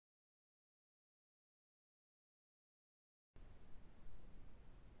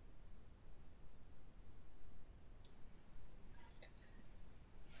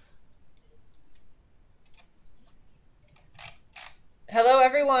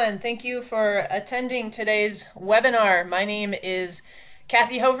everyone. Thank you for attending today's webinar. My name is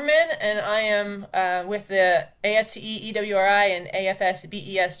Kathy Hoverman, and I am with the ASTE EWRI and AFS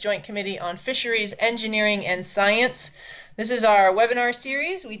BES Joint Committee on Fisheries, Engineering, and Science. This is our webinar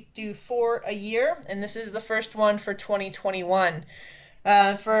series. We do 4 a year, and this is the first one for 2021.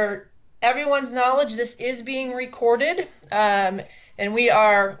 For everyone's knowledge, this is being recorded, and we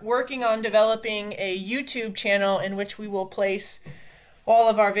are working on developing a YouTube channel in which we will place all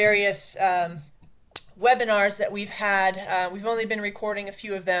of our various webinars that we've had. We've only been recording a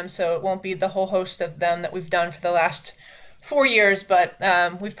few of them, so it won't be the whole host of them that we've done for the last 4 years, but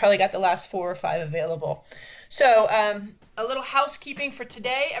we've probably got the last 4 or 5 available. So a little housekeeping for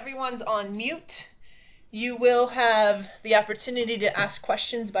today. Everyone's on mute. You will have the opportunity to ask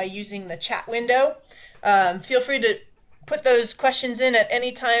questions by using the chat window. Feel free to put those questions in at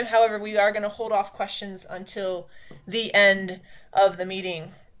any time. However, we are going to hold off questions until the end of the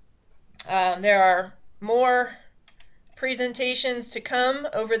meeting. There are more presentations to come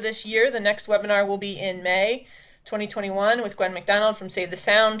over this year. The next webinar will be in May 2021 with Gwen McDonald from Save the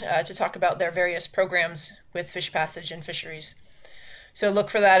Sound to talk about their various programs with fish passage and fisheries. So look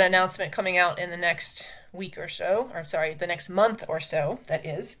for that announcement coming out in the next week or so, or sorry, the next month or so, that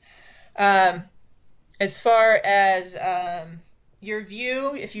is. As far as your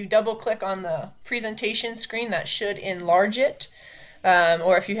view, if you double click on the presentation screen, that should enlarge it.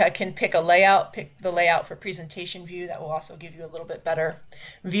 Or if you can pick a layout, pick the layout for presentation view. That will also give you a little bit better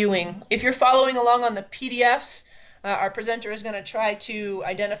viewing. If you're following along on the PDFs, our presenter is going to try to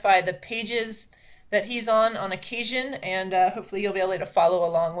identify the pages that he's on occasion, and hopefully you'll be able to follow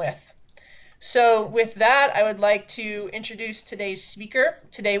along with. So with that, I would like to introduce today's speaker.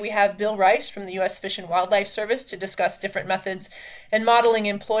 Today we have Bill Rice from the US Fish and Wildlife Service to discuss different methods and modeling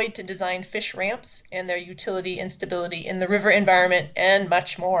employed to design fish ramps and their utility and stability in the river environment, and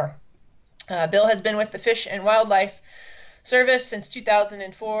much more. Bill has been with the Fish and Wildlife Service since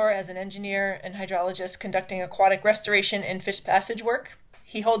 2004 as an engineer and hydrologist conducting aquatic restoration and fish passage work.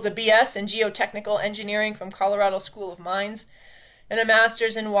 He holds a BS in geotechnical engineering from Colorado School of Mines and a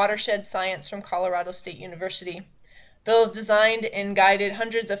master's in watershed science from Colorado State University. Bill has designed and guided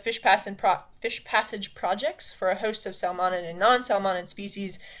hundreds of fish passage projects for a host of salmonid and non-salmonid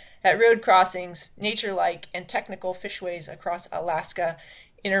species at road crossings, nature-like, and technical fishways across Alaska,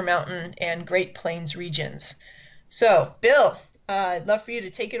 Intermountain, and Great Plains regions. So, Bill, I'd love for you to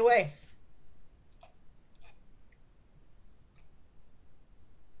take it away.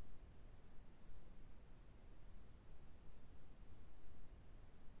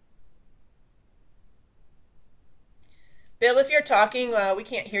 Bill, if you're talking, we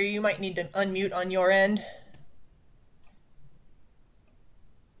can't hear you. You might need to unmute on your end.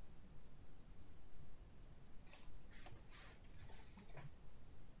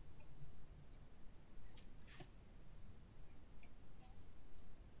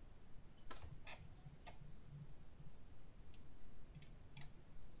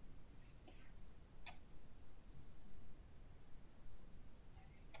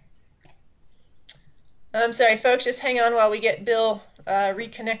 I'm sorry, folks, just hang on while we get Bill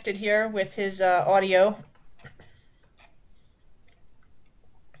reconnected here with his audio.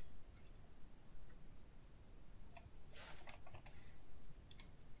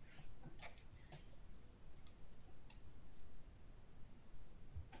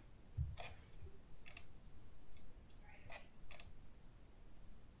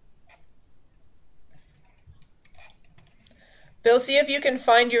 Bill, see if you can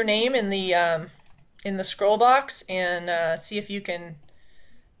find your name in the scroll box and see if you can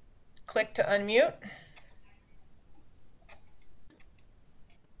click to unmute.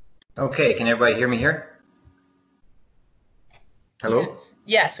 Okay, can everybody hear me here? Hello?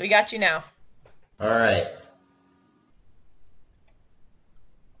 Yes, we got you now. All right.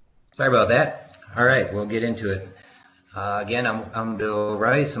 Sorry about that. All right, we'll get into it. Again, I'm Bill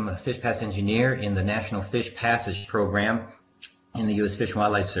Rice. I'm a fish pass engineer in the National Fish Passage Program in the U.S. Fish and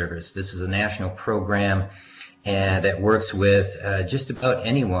Wildlife Service. This is a national program that works with just about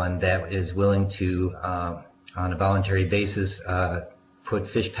anyone that is willing to, on a voluntary basis, put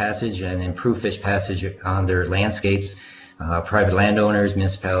fish passage and improve fish passage on their landscapes, private landowners,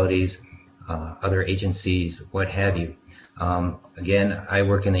 municipalities, other agencies, what have you. Again, I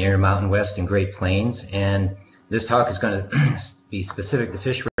work in the Intermountain West and Great Plains, and this talk is going to be specific to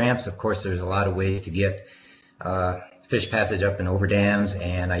fish ramps. Of course, there's a lot of ways to get fish passage up and over dams,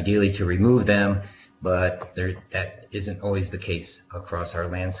 and ideally to remove them, but that isn't always the case across our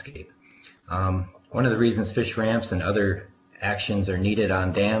landscape. One of the reasons fish ramps and other actions are needed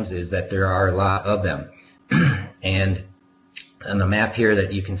on dams is that there are a lot of them. And On the map here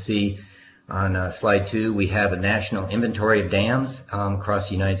that you can see on slide 2, we have a national inventory of dams across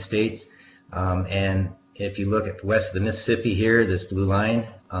the United States. And if you look at west of the Mississippi here, this blue line,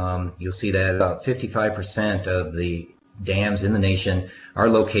 you'll see that about 55% of the dams in the nation are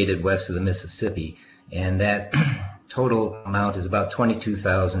located west of the Mississippi. And that total amount is about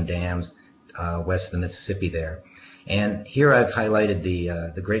 22,000 dams west of the Mississippi there. And here I've highlighted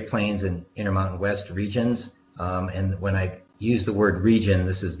the Great Plains and Intermountain West regions. And when I use the word region,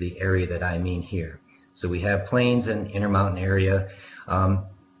 this is the area that I mean here. So we have plains and intermountain area,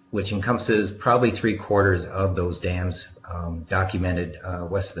 which encompasses probably 3/4 of those dams documented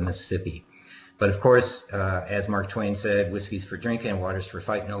west of the Mississippi. But of course, as Mark Twain said, whiskey's for drinking, water's for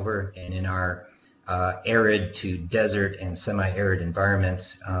fighting over. And in our arid to desert and semi-arid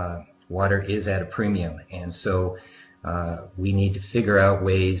environments, water is at a premium. And so we need to figure out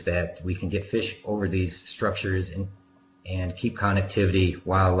ways that we can get fish over these structures and keep connectivity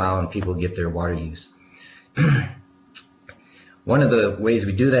while allowing people to get their water use. One of the ways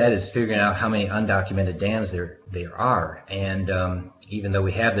we do that is figuring out how many undocumented dams there are. And even though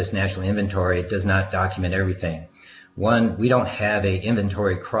we have this national inventory, it does not document everything. One, we don't have an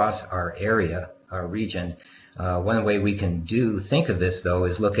inventory across our area, our region. One way we can think of this, though,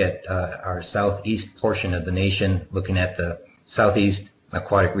 is look at our southeast portion of the nation, looking at the Southeast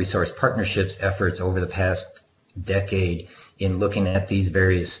Aquatic Resource Partnerships efforts over the past decade in looking at these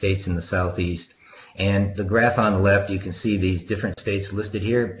various states in the southeast. And the graph on the left, you can see these different states listed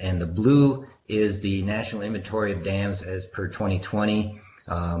here, and the blue is the national inventory of dams as per 2020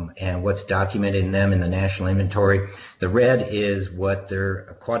 and what's documented in them in the national inventory. The red is what their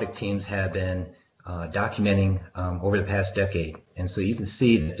aquatic teams have been documenting over the past decade. And so you can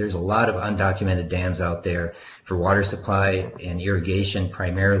see that there's a lot of undocumented dams out there for water supply and irrigation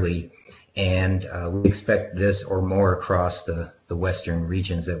primarily. And we expect this or more across the western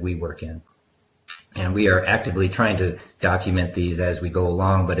regions that we work in. And we are actively trying to document these as we go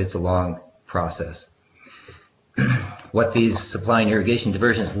along, but it's a long process. What these supply and irrigation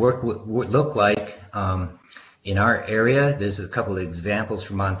diversions would look like in our area, there's a couple of examples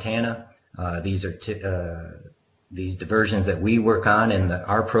from Montana. These are these diversions that we work on in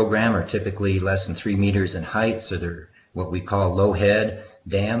our program are typically less than 3 meters in height, so they're what we call low head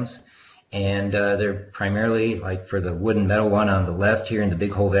dams. And they're primarily, like for the wood and metal one on the left here in the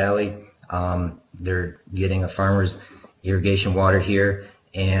Big Hole Valley, they're getting a farmer's irrigation water here.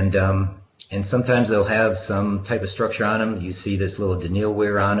 And sometimes they'll have some type of structure on them. You see this little denial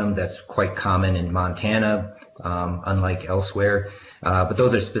weir on them. That's quite common in Montana, unlike elsewhere. But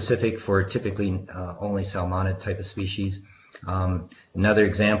those are specific for typically only salmonid type of species. Another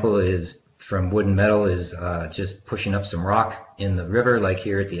example is from wood and metal is just pushing up some rock in the river, like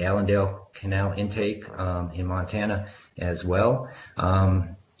here at the Allendale Canal intake in Montana as well,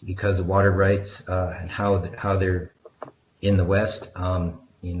 because of water rights and how they're in the West.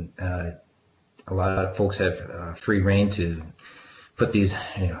 A lot of folks have free reign to put these,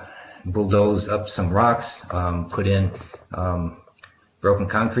 bulldoze up some rocks, put in broken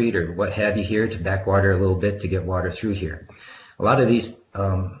concrete or what have you here to back water a little bit to get water through here. A lot of these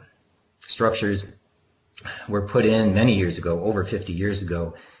structures were put in many years ago, over 50 years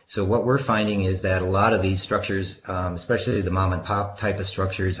ago. So what we're finding is that a lot of these structures, especially the mom and pop type of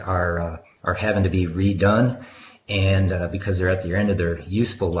structures, are having to be redone, and because they're at the end of their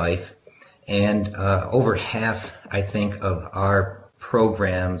useful life. And over half, I think, of our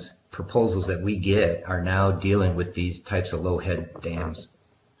programs proposals that we get are now dealing with these types of low head dams.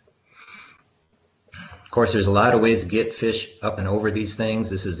 Of course, there's a lot of ways to get fish up and over these things.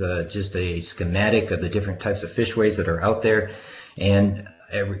 This is just a schematic of the different types of fishways that are out there, and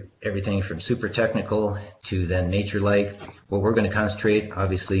everything from super technical to then nature-like. What we're going to concentrate,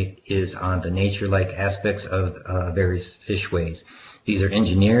 obviously, is on the nature-like aspects of various fishways. These are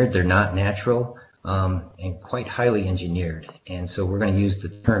engineered, they're not natural, and quite highly engineered. And so we're going to use the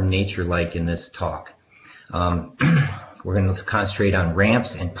term nature-like in this talk. We're going to concentrate on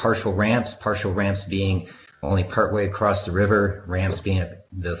ramps and partial ramps being only partway across the river, ramps being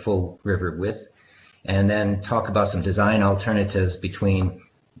the full river width, and then talk about some design alternatives between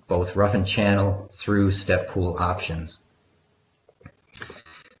both rough and channel through step pool options.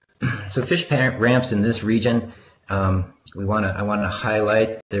 So fish ramps in this region, I want to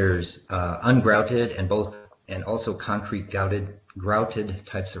highlight there's ungrouted and also concrete grouted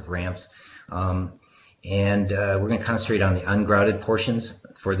types of ramps. And we're going to concentrate on the ungrouted portions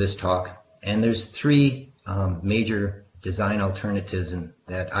for this talk. And there's 3 major design alternatives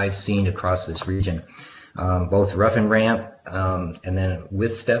that I've seen across this region, both rough and ramp, and then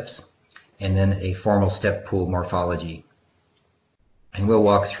with steps, and then a formal step pool morphology. And we'll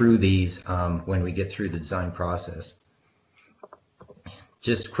walk through these when we get through the design process.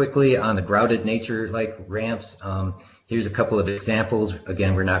 Just quickly on the grouted nature-like ramps, here's a couple of examples.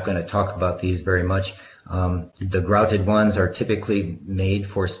 Again, we're not going to talk about these very much. The grouted ones are typically made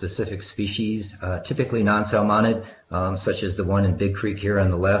for specific species, typically non-salmonid, such as the one in Big Creek here on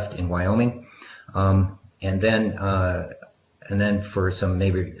the left in Wyoming. And then for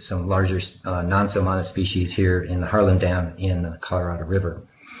maybe some larger non-salmonid species here in the Harlan Dam in the Colorado River.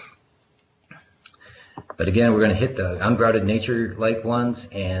 But again, we're going to hit the ungrouted nature-like ones,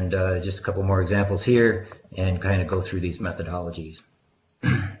 and just a couple more examples here, and kind of go through these methodologies.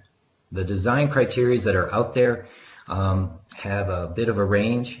 The design criteria that are out there have a bit of a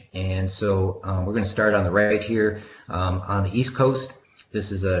range, and so we're going to start on the right here. On the East Coast,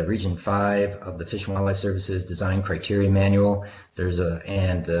 this is Region 5 of the Fish and Wildlife Service's Design Criteria Manual.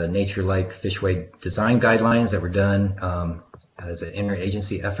 And the nature-like fishway design guidelines that were done as an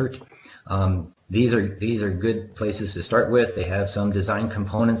interagency effort. These are good places to start with. They have some design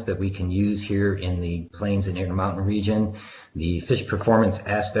components that we can use here in the Plains and Intermountain region. The fish performance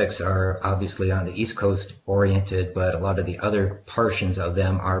aspects are obviously on the East Coast oriented, but a lot of the other portions of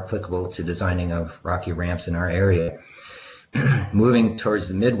them are applicable to designing of rocky ramps in our area. Moving towards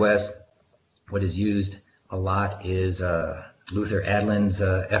the Midwest, what is used a lot is Luther Adlin's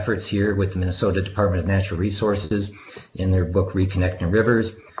efforts here with the Minnesota Department of Natural Resources in their book Reconnecting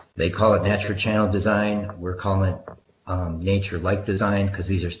Rivers. They call it natural channel design. We're calling it nature-like design because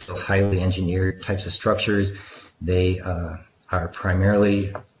these are still highly engineered types of structures. They are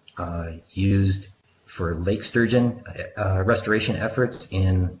primarily used for lake sturgeon restoration efforts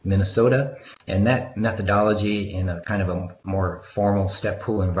in Minnesota, and that methodology in a kind of a more formal step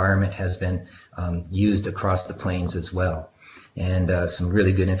pool environment has been used across the plains as well, and some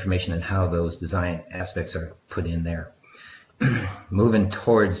really good information on how those design aspects are put in there. Moving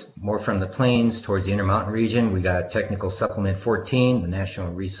towards more from the plains towards the Intermountain region, we got Technical Supplement 14, the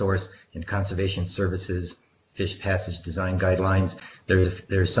National Resource and Conservation Services Fish Passage Design Guidelines.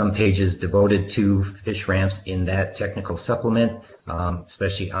 There's some pages devoted to fish ramps in that technical supplement,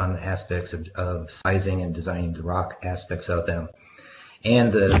 especially on the aspects of sizing and designing the rock aspects of them.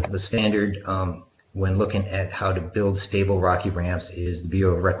 And the standard when looking at how to build stable rocky ramps is the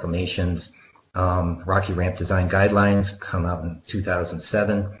Bureau of Reclamation's Rocky Ramp Design Guidelines, come out in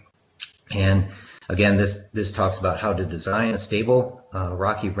 2007. And again, this talks about how to design a stable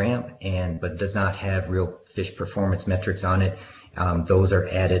rocky ramp, but does not have real fish performance metrics on it. Those are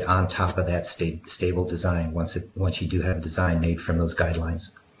added on top of that stable design once you do have a design made from those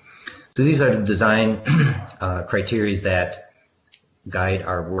guidelines. So these are the design criteria that guide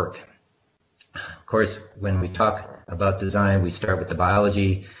our work. Of course, when we talk about design, we start with the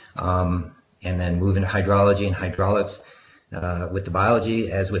biology, and then move into hydrology and hydraulics. With the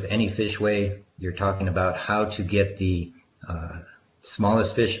biology, as with any fishway, you're talking about how to get the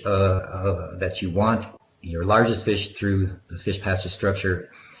smallest fish that you want, your largest fish through the fish passage structure,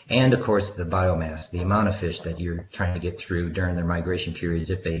 and of course the biomass, the amount of fish that you're trying to get through during their migration periods,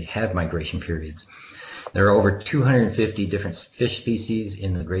 if they have migration periods. There are over 250 different fish species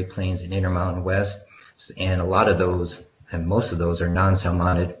in the Great Plains and Intermountain West, and a lot of those, and most of those, are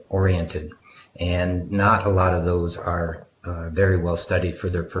non-salmonid oriented. And not a lot of those are very well studied for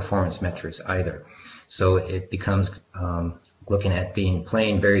their performance metrics either. So it becomes looking at being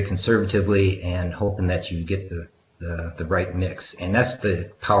playing very conservatively and hoping that you get the right mix. And that's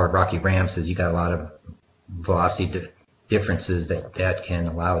the power of rocky ramps, is you got a lot of velocity differences that can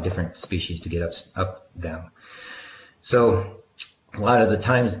allow different species to get up them. So a lot of the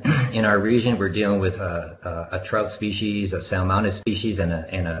times in our region, we're dealing with a trout species, a salmonid species, and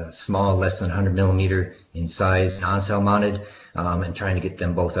a small, less than 100 millimeter in size non-salmonid, and trying to get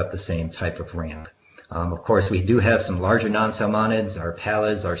them both up the same type of ramp. Of course, we do have some larger non-salmonids, our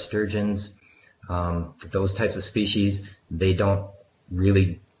pallids, our sturgeons, those types of species. They don't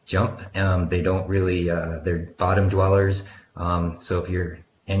really jump. They don't really, they're bottom dwellers. So if you're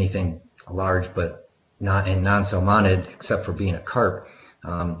anything large but not in non-salmonid, except for being a carp,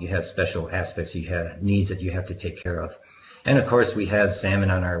 you have special aspects, you have needs that you have to take care of. And of course, we have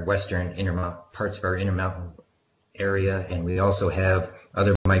salmon on our western parts of our intermountain area, and we also have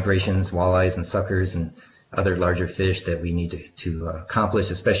other migrations, walleyes and suckers and other larger fish that we need to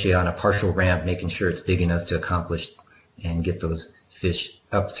accomplish, especially on a partial ramp, making sure it's big enough to accomplish and get those fish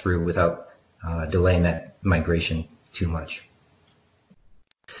up through without delaying that migration too much.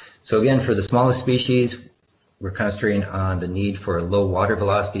 So again, for the smallest species, we're concentrating on the need for low water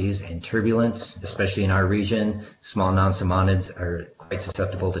velocities and turbulence, especially in our region. Small non-salmonids are quite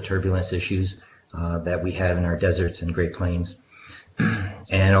susceptible to turbulence issues that we have in our deserts and Great Plains.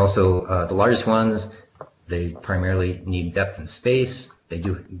 And also the largest ones, they primarily need depth and space. They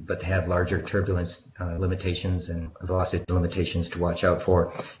do, but they have larger turbulence limitations and velocity limitations to watch out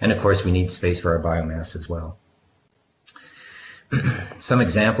for. And of course, we need space for our biomass as well. Some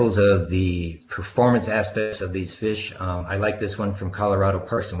examples of the performance aspects of these fish. I like this one from Colorado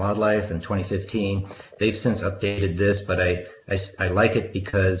Parks and Wildlife in 2015. They've since updated this, but I like it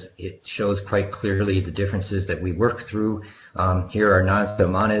because it shows quite clearly the differences that we work through. Here are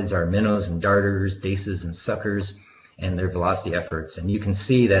non-salmonids, our minnows and darters, daces and suckers, and their velocity efforts. And you can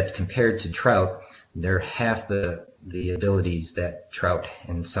see that compared to trout, they're half the abilities that trout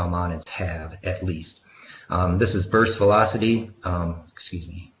and salmonids have, at least. This is burst velocity,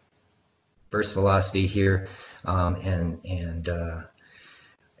 burst velocity here, and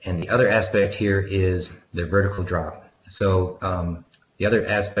the other aspect here is the vertical drop. So the other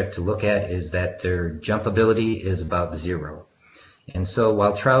aspect to look at is that their jump ability is about 0. And so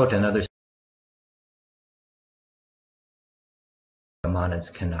while trout and other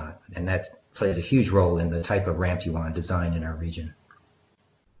salmonids cannot, and that plays a huge role in the type of ramp you want to design in our region.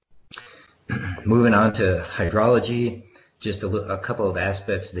 Moving on to hydrology, just a couple of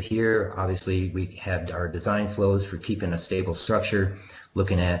aspects here. Obviously, we have our design flows for keeping a stable structure,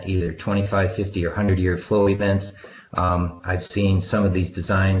 looking at either 25, 50, or 100-year flow events. I've seen some of these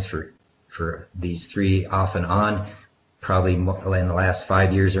designs for these 3 off and on, probably in the last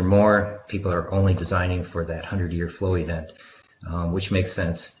 5 years or more. People are only designing for that 100-year flow event, which makes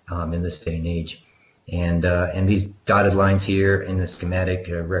sense in this day and age. And these dotted lines here in the schematic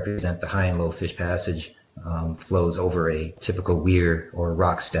represent the high and low fish passage flows over a typical weir or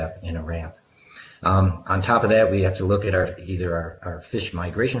rock step in a ramp. On top of that, we have to look at either our fish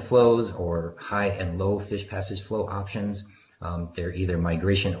migration flows or high and low fish passage flow options. They're either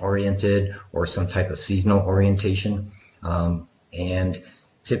migration oriented or some type of seasonal orientation. And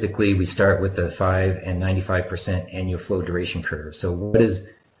typically we start with the 5 and 95% annual flow duration curve. So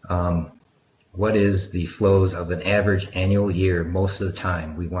what is the flows of an average annual year most of the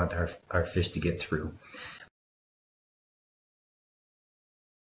time we want our fish to get through?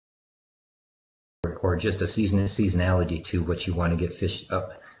 Or just a seasonality to what you want to get fish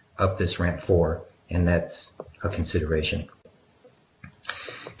up this ramp for, and that's a consideration.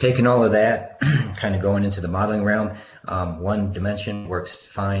 Taking all of that, kind of going into the modeling realm, one dimension works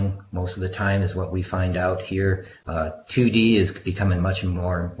fine most of the time is what we find out here. 2D is becoming much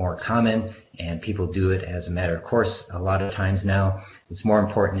more common, and people do it as a matter of course a lot of times now. It's more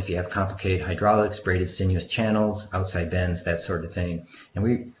important if you have complicated hydraulics, braided sinuous channels, outside bends, that sort of thing. And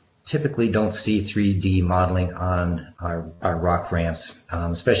we typically don't see 3D modeling on our rock ramps,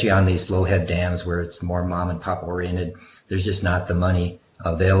 especially on these slow head dams where it's more mom and pop oriented. There's just not the money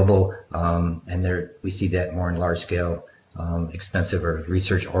available, and we see that more in large scale, expensive or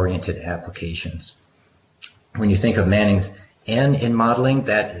research oriented applications. When you think of Manning's N in modeling,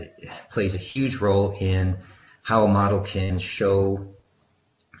 that plays a huge role in how a model can show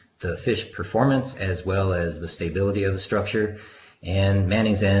the fish performance as well as the stability of the structure. And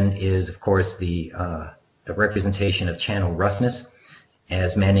Manning's N is, of course, the representation of channel roughness.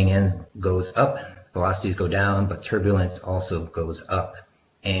 As Manning N goes up, velocities go down, but turbulence also goes up.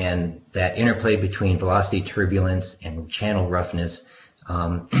 And that interplay between velocity, turbulence, and channel roughness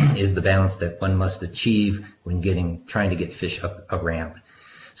is the balance that one must achieve when trying to get fish up a ramp.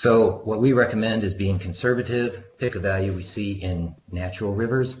 So what we recommend is being conservative. Pick a value we see in natural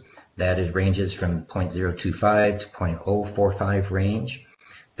rivers. That it ranges from 0.025 to 0.045 range.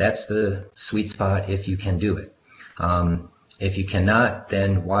 That's the sweet spot if you can do it. If you cannot,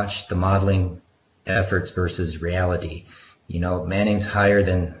 then watch the modeling efforts versus reality. You know, Manning's higher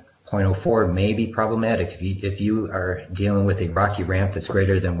than 0.04 may be problematic. If you are dealing with a rocky ramp that's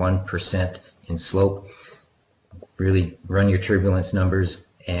greater than 1% in slope, really run your turbulence numbers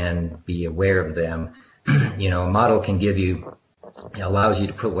and be aware of them. You know, a model can give you, it allows you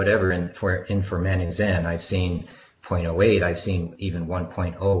to put whatever in for Manning's N. I've seen 0.08, I've seen even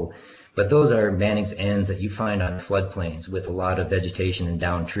 1.0, but those are Manning's N's that you find on floodplains with a lot of vegetation and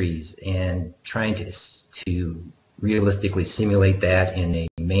down trees, and trying to realistically simulate that in a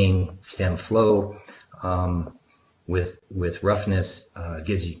main stem flow with roughness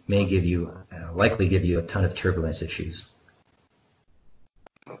likely give you a ton of turbulence issues.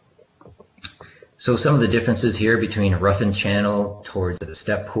 So some of the differences here between a roughened channel towards the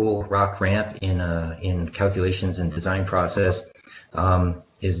step pool rock ramp in calculations and design process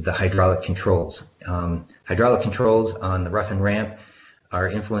is the hydraulic controls. Hydraulic controls on the roughened ramp are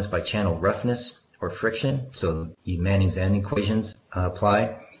influenced by channel roughness or friction, so the Manning's N equations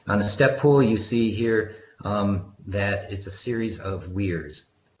apply. On the step pool, you see here that it's a series of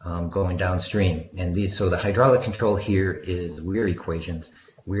weirs going downstream. And so the hydraulic control here is weir equations,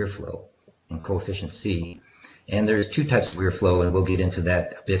 weir flow, and coefficient C. And there's two types of weir flow, and we'll get into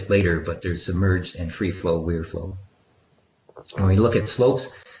that a bit later, but there's submerged and free flow weir flow. When we look at slopes,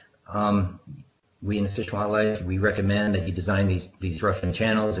 we in Fish and Wildlife, we recommend that you design these roughened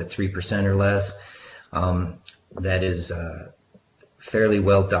channels at 3% or less. That is fairly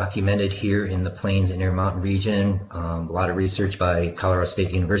well documented here in the Plains and Intermountain region. A lot of research by Colorado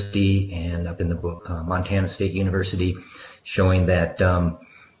State University and up in the Montana State University showing that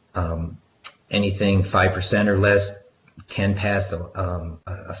anything 5% or less can pass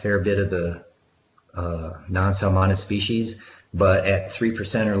a fair bit of the non-salmonid species, but at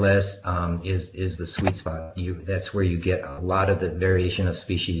 3% or less is the sweet spot. That's where you get a lot of the variation of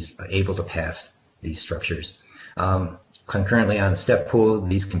species able to pass these structures. Concurrently on step pool,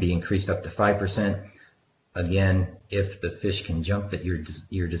 these can be increased up to 5%. Again, if the fish can jump that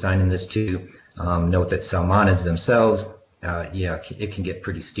you're designing this to, note that salmonids themselves, yeah, it can get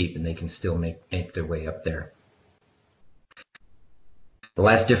pretty steep and they can still make their way up there. The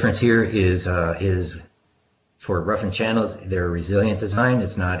last difference here is for roughened channels, they're a resilient design.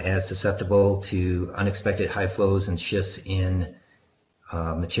 It's not as susceptible to unexpected high flows and shifts in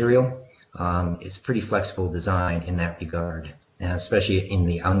material. It's pretty flexible design in that regard, especially in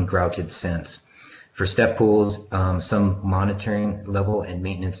the ungrouted sense. For step pools, some monitoring level and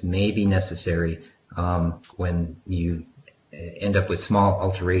maintenance may be necessary when you end up with small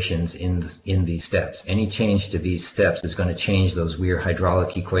alterations in these steps. Any change to these steps is going to change those weir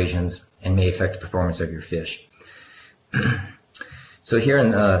hydraulic equations and may affect the performance of your fish. So here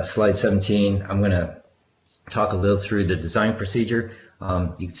in slide 17, I'm going to talk a little through the design procedure.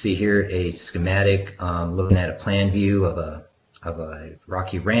 You can see here a schematic looking at a plan view of a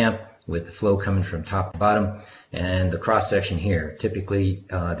rocky ramp with the flow coming from top to bottom, and the cross section here. Typically,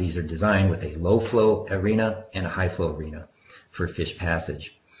 these are designed with a low flow arena and a high flow arena for fish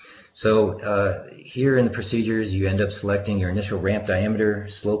passage. So here in the procedures, you end up selecting your initial ramp diameter,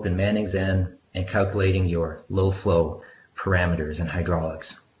 slope and Manning's end, and calculating your low flow parameters and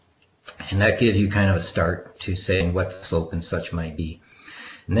hydraulics. And that gives you kind of a start to saying what the slope and such might be.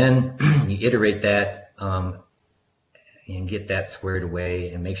 And then you iterate that and get that squared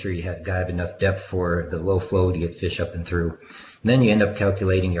away and make sure you have enough depth for the low flow to get fish up and through. And then you end up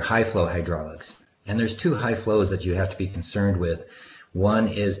calculating your high flow hydraulics. And there's two high flows that you have to be concerned with. One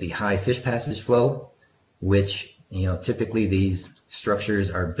is the high fish passage flow, which, typically these structures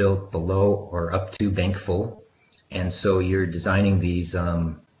are built below or up to bank full. And so you're designing these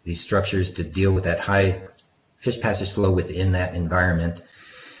structures to deal with that high fish passage flow within that environment,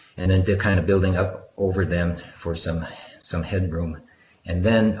 and then kind of building up over them for some headroom. And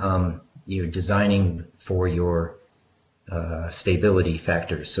then you're designing for your stability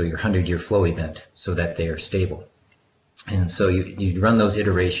factors, so your 100-year flow event, so that they are stable. And so you run those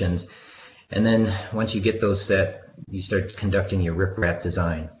iterations, and then once you get those set, you start conducting your riprap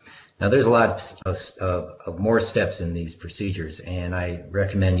design. Now there's a lot of more steps in these procedures, and I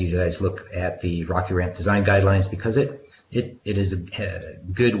recommend you guys look at the Rocky Ramp Design Guidelines because it is a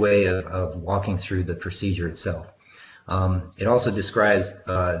good way of walking through the procedure itself. It also describes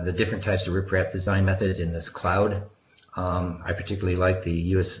the different types of riprap design methods in this cloud. I particularly like the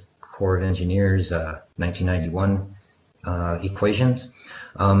US Corps of Engineers 1991 equations.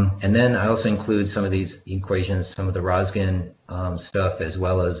 And then I also include some of these equations, some of the Roskin stuff, as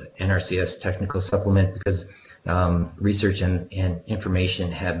well as NRCS technical supplement, because research and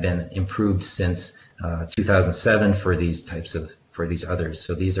information have been improved since 2007 for these others.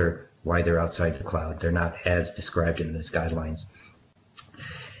 So these are why they're outside the cloud. They're not as described in these guidelines.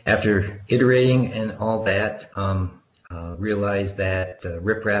 After iterating and all that, realize that the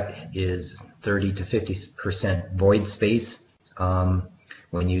riprap is 30 to 50% void space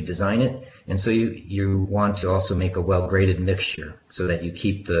when you design it, and so you want to also make a well-graded mixture so that you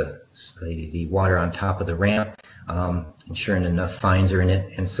keep the water on top of the ramp, ensuring enough fines are in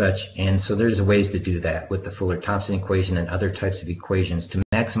it and such. And so there's ways to do that with the Fuller-Thompson equation and other types of equations to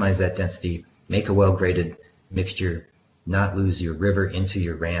maximize that density, make a well-graded mixture, not lose your river into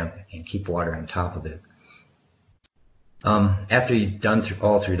your ramp, and keep water on top of it. After you've done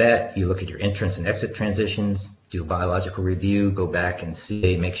all through that, you look at your entrance and exit transitions, do a biological review, go back and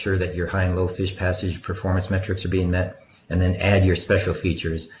see, make sure that your high and low fish passage performance metrics are being met, and then add your special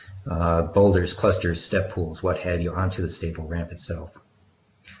features, boulders, clusters, step pools, what have you, onto the stable ramp itself.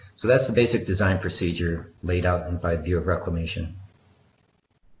 So that's the basic design procedure laid out by the Bureau of Reclamation.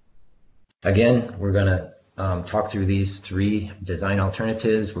 Again, we're going to talk through these three design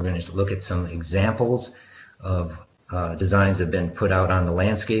alternatives. We're going to look at some examples of designs that have been put out on the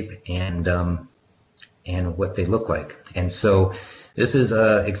landscape and what they look like. And so this is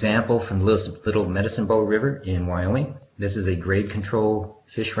an example from Little Medicine Bow River in Wyoming. This is a grade control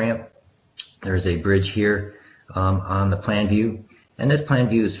fish ramp. There's a bridge here on the plan view, and this plan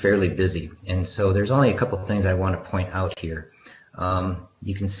view is fairly busy. And so there's only a couple of things I want to point out here.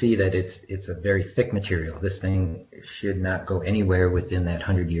 You can see that it's a very thick material. This thing should not go anywhere within that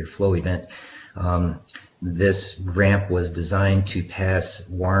 100-year flow event. This ramp was designed to pass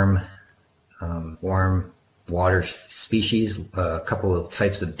warm water species, a couple of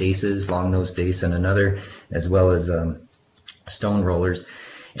types of daces, long-nosed dace and another, as well as stone rollers.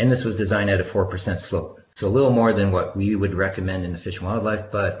 And this was designed at a 4% slope. So a little more than what we would recommend in the Fish and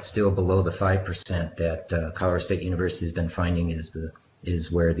Wildlife, but still below the 5% that Colorado State University has been finding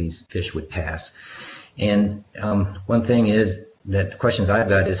is where these fish would pass. And one thing is that the questions I've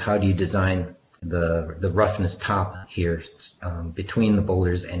got is how do you design the roughness top here between the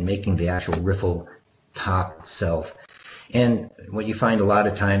boulders and making the actual riffle top itself. And what you find a lot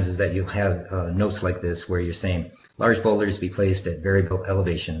of times is that you'll have notes like this where you're saying large boulders be placed at variable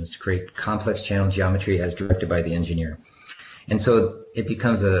elevations to create complex channel geometry as directed by the engineer. And so it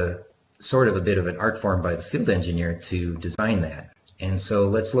becomes a sort of a bit of an art form by the field engineer to design that. And so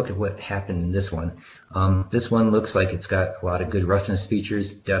let's look at what happened in this one. This one looks like it's got a lot of good roughness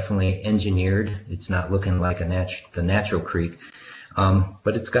features, definitely engineered. It's not looking like the natural creek,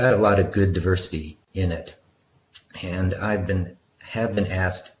 but it's got a lot of good diversity in it. And have been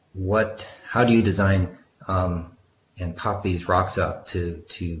asked, how do you design and pop these rocks up to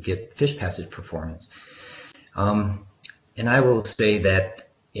get fish passage performance? And I will say that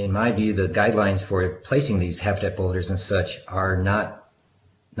in my view, the guidelines for placing these habitat boulders and such are not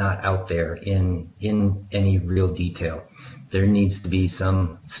out there in any real detail. There needs to be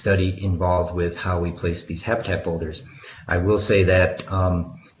some study involved with how we place these habitat boulders. I will say that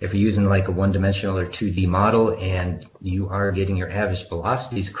if you're using like a one-dimensional or 2D model and you are getting your average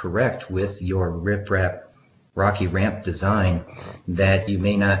velocities correct with your riprap rocky ramp design, that you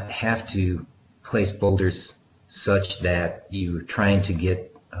may not have to place boulders such that you're trying to get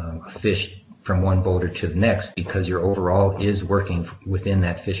a fish from one boulder to the next, because your overall is working within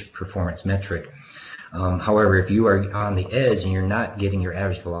that fish performance metric. However, if you are on the edge and you're not getting your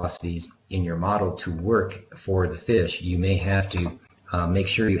average velocities in your model to work for the fish, you may have to make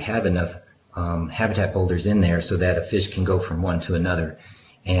sure you have enough habitat boulders in there so that a fish can go from one to another.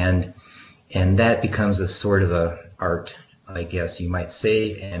 And that becomes a sort of a art, I guess you might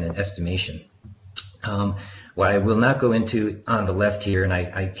say, and an estimation. What I will not go into on the left here, and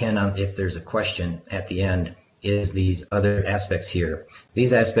I can if there's a question at the end, is these other aspects here.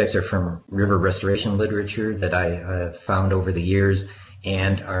 These aspects are from river restoration literature that I have found over the years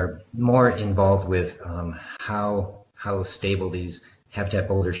and are more involved with how stable these habitat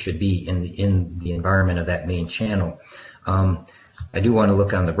boulders should be in the environment of that main channel. I do want to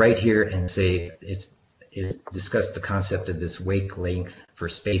look on the right here and say it's discussed the concept of this wake length for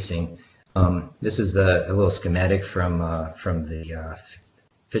spacing. This is a little schematic from the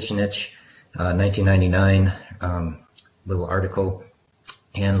Fish Niche 1999 little article,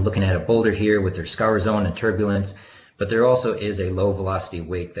 and looking at a boulder here with their scour zone and turbulence, but there also is a low velocity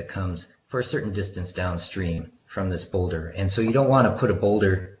wake that comes for a certain distance downstream from this boulder. And so you don't want to put a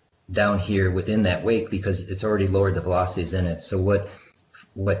boulder down here within that wake because it's already lowered the velocities in it. So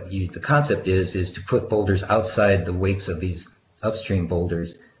the concept is to put boulders outside the wakes of these upstream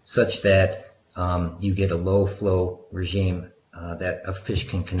boulders such that you get a low flow regime that a fish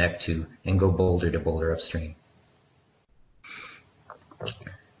can connect to and go boulder to boulder upstream.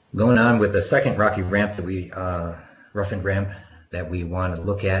 Going on with the second rocky ramp that we, roughened ramp that we want to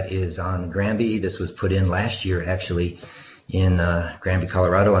look at is on Granby. This was put in last year actually in Granby,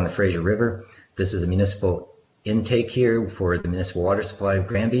 Colorado on the Fraser River. This is a municipal intake here for the municipal water supply of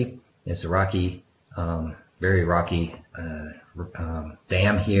Granby. It's a rocky, very rocky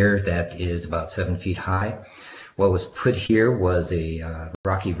dam here that is about 7 feet high. What was put here was a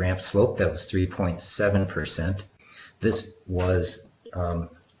rocky ramp slope that was 3.7%. This was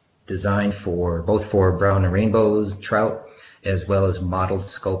designed both for brown and rainbows trout as well as mottled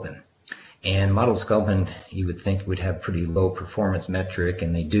sculpin. And mottled sculpin you would think would have pretty low performance metric,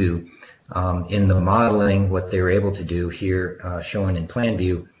 and they do. In the modeling, what they were able to do here, shown in plan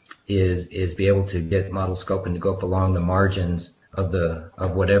view, is be able to get mottled sculpin to go up along the margins of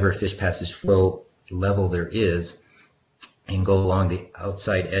whatever fish passage flow level there is and go along the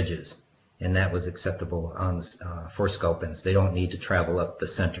outside edges. And that was acceptable on for sculpins. They don't need to travel up the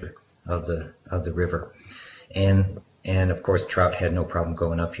center of the river. And of course trout had no problem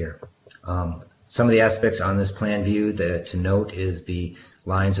going up here. Some of the aspects on this plan view to note is the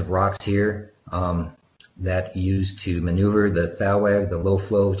lines of rocks here that used to maneuver the thalweg, the low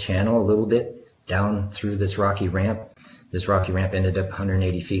flow channel, a little bit down through this rocky ramp. This rocky ramp ended up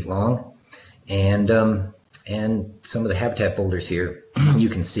 180 feet long, and some of the habitat boulders here you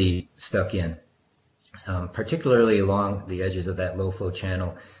can see stuck in, particularly along the edges of that low flow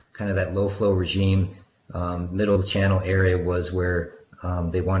channel, kind of that low flow regime. Middle of the channel area was where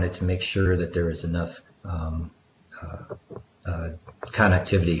they wanted to make sure that there was enough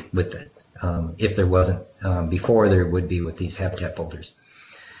connectivity with it. If there wasn't before, there would be with these habitat boulders.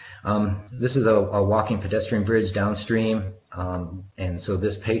 This is a walking pedestrian bridge downstream, and so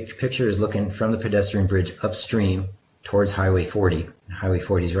this picture is looking from the pedestrian bridge upstream towards Highway 40. Highway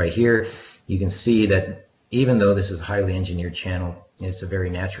 40 is right here. You can see that even though this is a highly engineered channel, it's a very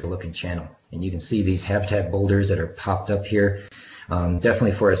natural looking channel. And you can see these habitat boulders that are popped up here,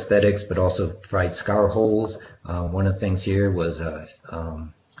 definitely for aesthetics, but also provide scour holes. One of the things here was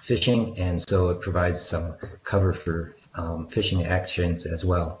fishing, and so it provides some cover for fishing actions as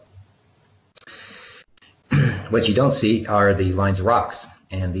well. What you don't see are the lines of rocks,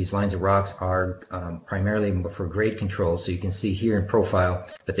 and these lines of rocks are primarily for grade control. So you can see here in profile,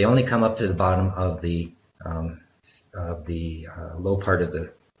 but they only come up to the bottom of the low part of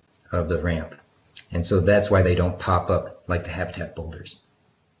the ramp, and so that's why they don't pop up like the habitat boulders.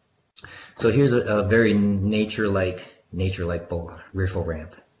 So here's a very nature-like riffle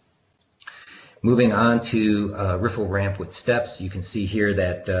ramp. Moving on to riffle ramp with steps, you can see here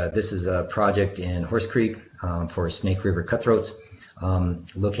that this is a project in Horse Creek for Snake River cutthroats,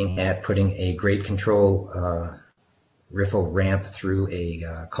 looking at putting a grade control riffle ramp through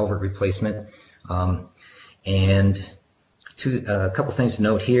a culvert replacement. And a couple things to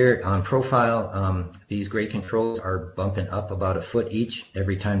note here on profile. These grade controls are bumping up about a foot each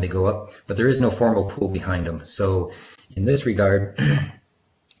every time they go up, but there is no formal pool behind them. So in this regard,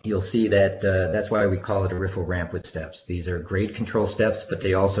 you'll see that that's why we call it a riffle ramp with steps. These are grade control steps, but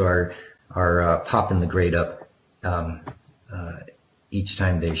they also are popping the grade up each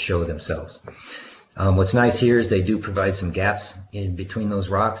time they show themselves. What's nice here is they do provide some gaps in between those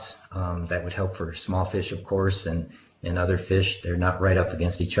rocks that would help for small fish, of course, and other fish. They're not right up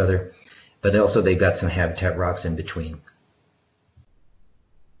against each other, but also they've got some habitat rocks in between.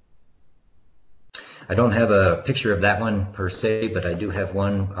 I don't have a picture of that one per se, but I do have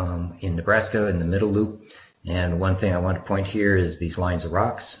one in Nebraska in the middle loop. And one thing I want to point here is these lines of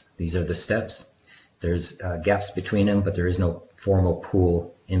rocks. These are the steps. There's gaps between them, but there is no formal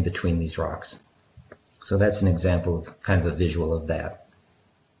pool in between these rocks. So that's an example of kind of a visual of that.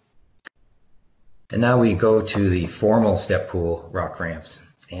 And now we go to the formal step pool rock ramps.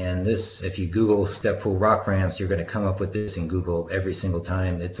 And this, if you Google step pool rock ramps, you're going to come up with this in Google every single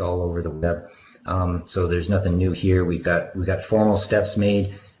time. It's all over the web. So there's nothing new here. We've got formal steps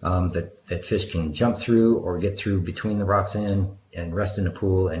made that fish can jump through or get through between the rocks and rest in the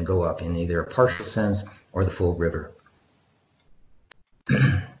pool and go up in either a partial sense or the full river.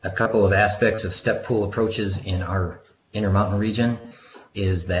 A couple of aspects of step pool approaches in our Intermountain region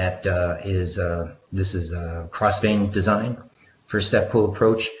is that this is a cross vein design for step pool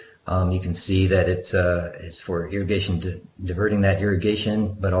approach. You can see that it's for irrigation, diverting that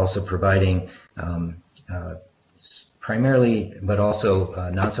irrigation, but also providing primarily, but also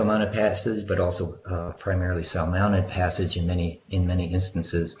non-salmonid passage, but also primarily salmonid passage in many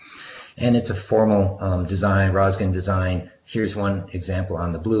instances. And it's a formal design, Rosgan design. Here's one example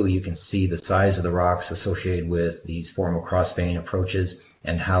on the blue. You can see the size of the rocks associated with these formal cross vein approaches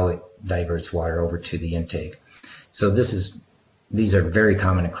and how it diverts water over to the intake. So these are very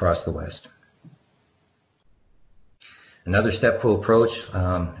common across the West. Another step pool approach,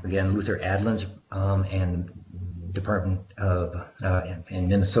 again, Luther Adlin's and Department of in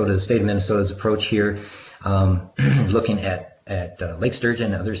Minnesota, the state of Minnesota's approach here, looking at lake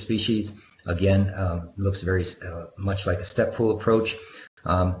sturgeon and other species. Again, looks very much like a step pool approach.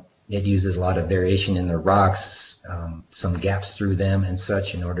 It uses a lot of variation in the rocks, some gaps through them and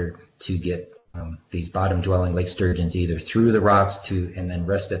such, in order to get these bottom-dwelling lake sturgeons either through the rocks and then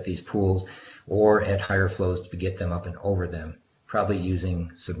rest at these pools, or at higher flows to get them up and over them, probably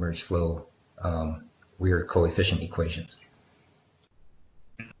using submerged flow weir coefficient equations.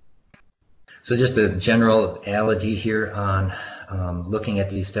 So just a generality here on looking at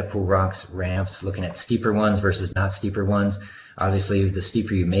these step pool rocks ramps, looking at steeper ones versus not steeper ones. Obviously, the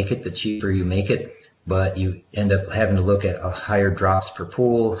steeper you make it, the cheaper you make it, but you end up having to look at higher drops per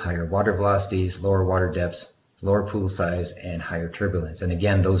pool, higher water velocities, lower water depths, lower pool size, and higher turbulence. And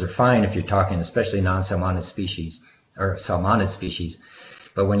again, those are fine if you're talking especially non-salmonid species or salmonid species.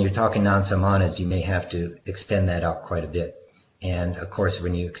 But when you're talking non-salmonids, you may have to extend that out quite a bit. And of course,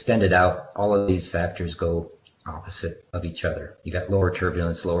 when you extend it out, all of these factors go opposite of each other. You got lower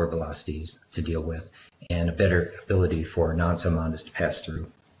turbulence, lower velocities to deal with, and a better ability for non-salmonids to pass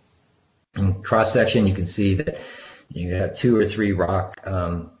through. In cross section, you can see that you have 2 or 3 rock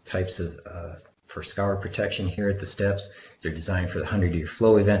types of for scour protection here at the steps. They're designed for the 100-year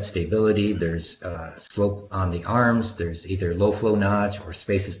flow event stability. There's slope on the arms. There's either low flow notch or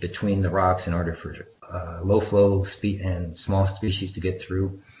spaces between the rocks in order for low flow speed and small species to get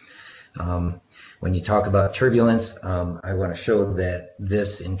through. When you talk about turbulence, I want to show that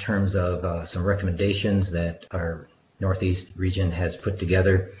this, in terms of some recommendations that our Northeast region has put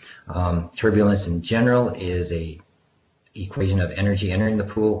together. Turbulence in general is a equation of energy entering the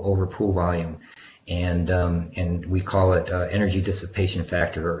pool over pool volume, and we call it energy dissipation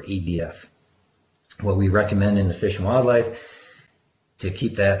factor, or EDF. What we recommend in the Fish and Wildlife to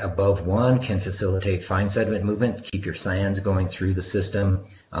keep that above 1 can facilitate fine sediment movement, keep your sands going through the system,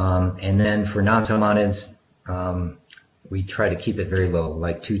 and then for non-salmonids, we try to keep it very low,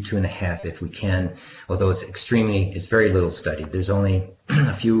 like 2, 2.5 if we can, although it's very little studied. There's only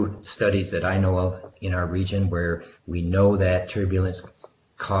a few studies that I know of in our region where we know that turbulence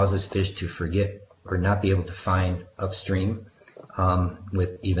causes fish to forget or not be able to find upstream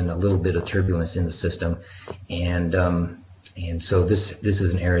with even a little bit of turbulence in the system. And so this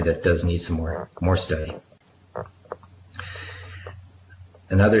is an area that does need some more study.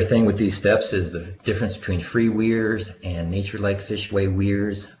 Another thing with these steps is the difference between free weirs and nature-like fishway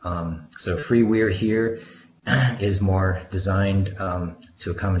weirs. So free weir here is more designed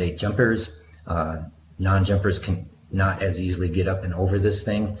to accommodate jumpers. Non-jumpers can not as easily get up and over this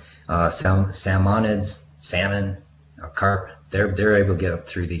thing. Salmonids, salmon, carp, they're able to get up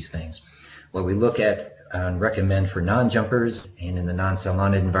through these things. What we look at and recommend for non-jumpers and in the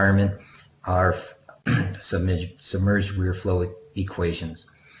non-salmonid environment are submerged weir flow equations.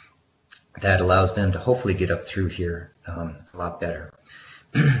 That allows them to hopefully get up through here a lot better.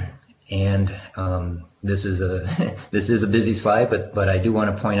 And this is a busy slide, but I do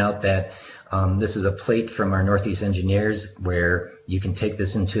want to point out that this is a plate from our Northeast engineers where you can take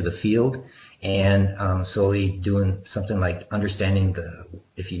this into the field and slowly doing something like understanding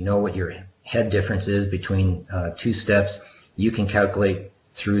if you know what your head difference is between 2 steps, you can calculate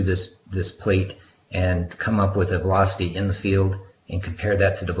through this plate and come up with a velocity in the field and compare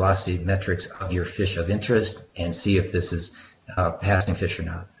that to the velocity metrics of your fish of interest and see if this is passing fish or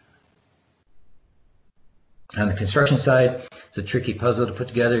not. On the construction side, it's a tricky puzzle to put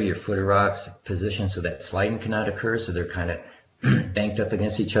together. Your footer rocks positioned so that sliding cannot occur, so they're kind of banked up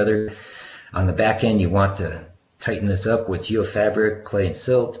against each other. On the back end, you want to tighten this up with geofabric, clay, and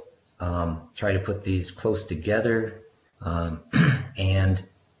silt. Try to put these close together and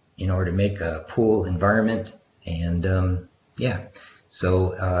in order to make a pool environment. And yeah,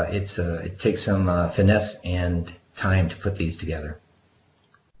 so it takes some finesse and time to put these together.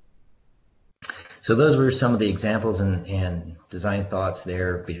 So those were some of the examples and design thoughts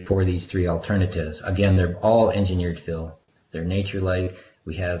there before these 3 alternatives. Again, they're all engineered fill. They're nature-like.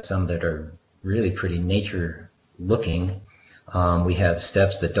 We have some that are really pretty nature-looking. We have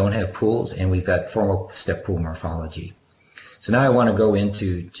steps that don't have pools, and we've got formal step pool morphology. So now I want to go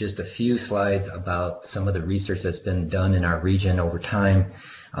into just a few slides about some of the research that's been done in our region over time,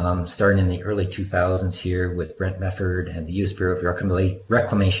 starting in the early 2000s here with Brent Mefford and the US Bureau of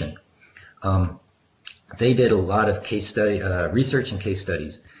Reclamation. They did a lot of case study research and case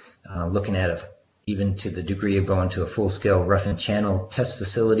studies, looking at even to the degree of going to a full-scale roughened channel test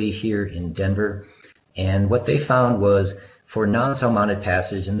facility here in Denver. And what they found was for non-salmonid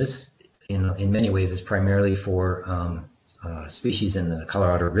passage, and this in many ways is primarily for species in the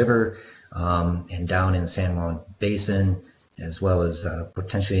Colorado River and down in the San Juan Basin, as well as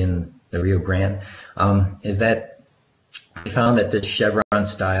potentially in the Rio Grande, is that they found that this chevron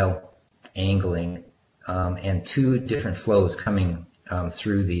style angling and 2 different flows coming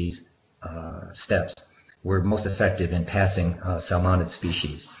through these steps were most effective in passing salmonid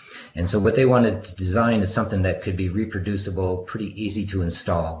species. And so what they wanted to design is something that could be reproducible, pretty easy to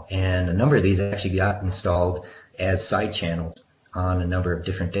install. And a number of these actually got installed as side channels on a number of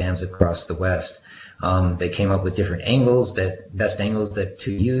different dams across the West. They came up with different angles, best angles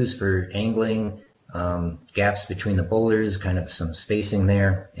to use for angling, gaps between the boulders, kind of some spacing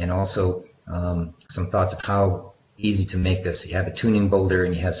there, and also some thoughts of how easy to make this. You have a tuning boulder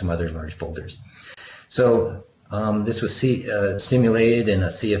and you have some other large boulders. So this was simulated in a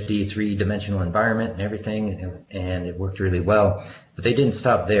CFD 3-dimensional environment and everything, and it worked really well. But they didn't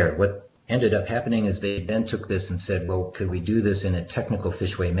stop there. ended up happening is they then took this and said, well, could we do this in a technical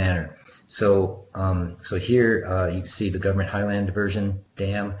fishway manner? So, so here you can see the government Highland Diversion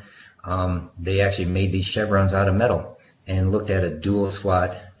Dam. They actually made these chevrons out of metal and looked at a dual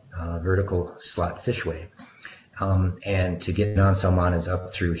slot, vertical slot fishway, and to get non-salmonids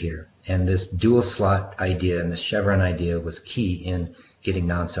up through here. And this dual slot idea and this chevron idea was key in getting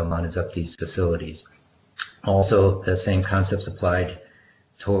non-salmonids up these facilities. Also, the same concepts applied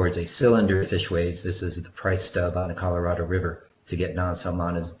towards a cylinder fishways. This is the Price stub on the Colorado River to get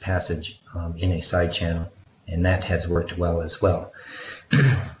non-salmonids passage in a side channel, and that has worked well as well.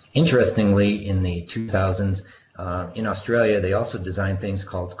 Interestingly, in the 2000s, in Australia, they also designed things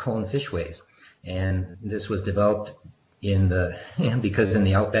called cone fishways, and this was developed in the because in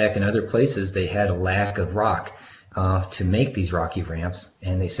the outback and other places they had a lack of rock to make these rocky ramps,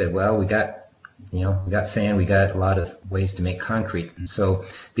 and they said, well, we got sand, we got a lot of ways to make concrete. And so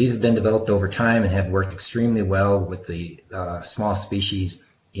these have been developed over time and have worked extremely well with the small species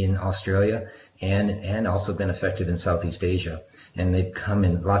in Australia and also been effective in Southeast Asia. And they've come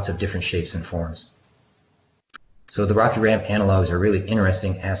in lots of different shapes and forms. So the rocky ramp analogs are a really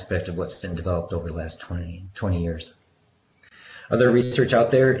interesting aspect of what's been developed over the last 20 years. Other research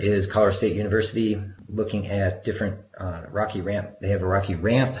out there is Colorado State University looking at different rocky ramp. They have a rocky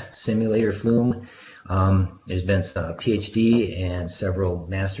ramp simulator flume. There's been a PhD and several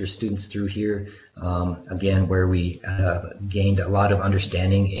master's students through here, again, where we gained a lot of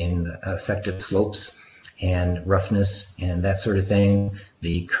understanding in effective slopes and roughness and that sort of thing.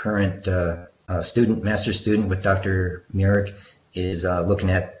 The current master's student with Dr. Murick is looking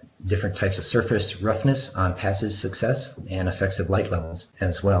at different types of surface roughness on passage success and effects of light levels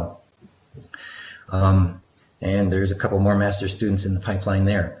as well. And there's a couple more master students in the pipeline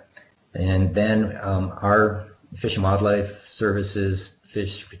there. And then our Fish and Wildlife Services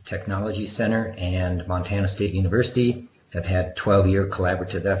Fish Technology Center and Montana State University have had 12-year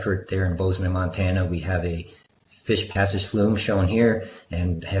collaborative effort there in Bozeman, Montana. We have a fish passage flume shown here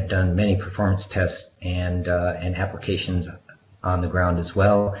and have done many performance tests and applications on the ground as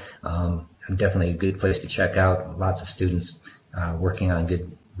well. Definitely a good place to check out. Lots of students working on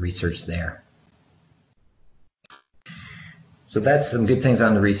good research there. So that's some good things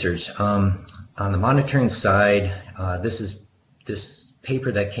on the research. On the monitoring side, this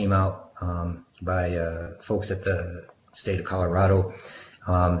paper that came out by folks at the state of Colorado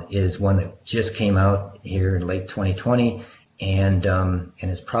is one that just came out here in late 2020, and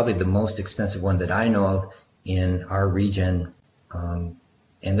is probably the most extensive one that I know of in our region. And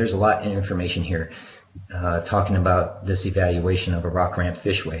there's a lot of information here talking about this evaluation of a rock ramp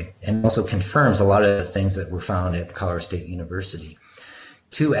fishway, and also confirms a lot of the things that were found at Colorado State University.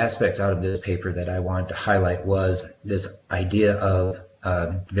 Two aspects out of this paper that I wanted to highlight was this idea of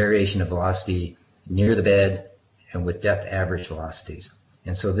variation of velocity near the bed and with depth average velocities.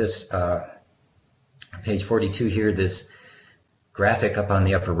 And so this page 42 here, this graphic up on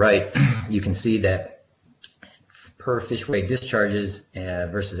the upper right, you can see that per fishway discharges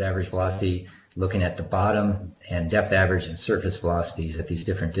versus average velocity, looking at the bottom and depth average and surface velocities at these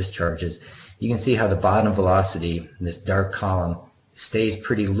different discharges, you can see how the bottom velocity, this dark column, stays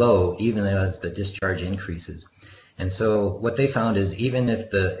pretty low even as the discharge increases. And so what they found is even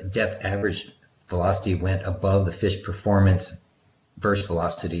if the depth average velocity went above the fish performance burst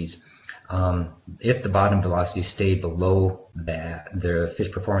velocities, if the bottom velocity stayed below that, the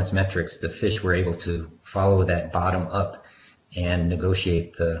fish performance metrics, the fish were able to follow that bottom up and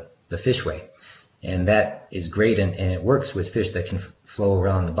negotiate the fishway. And that is great, and it works with fish that can flow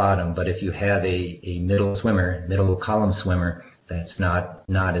around the bottom. But if you have a middle swimmer, middle column swimmer, that's not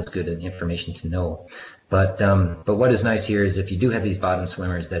as good an information to know. But what is nice here is if you do have these bottom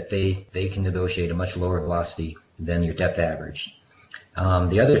swimmers, that they can negotiate a much lower velocity than your depth average.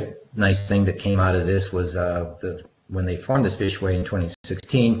 The other nice thing that came out of this was when they formed this fishway in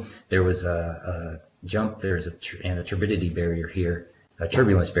 2016, there was a jump, and a turbidity barrier here, a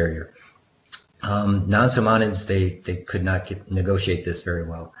turbulence barrier. Non-salmonids, they could not negotiate this very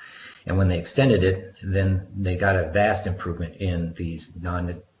well. And when they extended it, then they got a vast improvement in these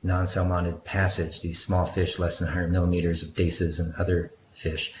non-salmonid passage, these small fish less than 100 millimeters of daces and other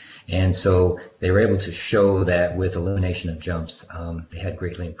fish. And so they were able to show that with elimination of jumps, they had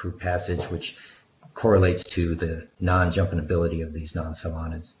greatly improved passage, which correlates to the non-jumping ability of these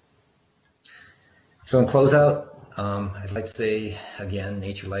non-salmonids. So in closeout, I'd like to say, again,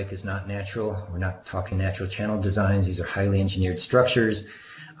 nature-like is not natural. We're not talking natural channel designs. These are highly engineered structures.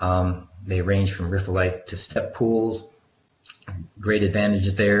 They range from riffelite to step pools. Great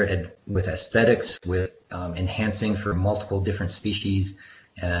advantages there with aesthetics, with enhancing for multiple different species,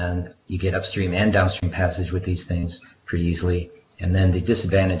 and you get upstream and downstream passage with these things pretty easily. And then the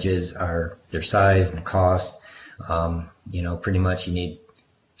disadvantages are their size and the cost. Pretty much you need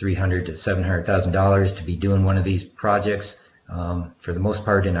 $300,000 to $700,000 to be doing one of these projects, for the most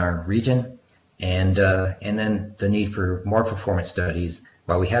part in our region. And then the need for more performance studies.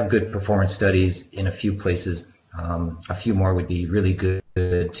 While we have good performance studies in a few places, a few more would be really good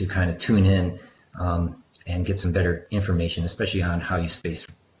to kind of tune in and get some better information, especially on how you space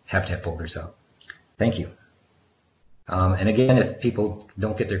habitat boulders out. Thank you. And again, if people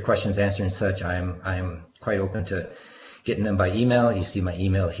don't get their questions answered and such, I'm quite open to getting them by email. You see my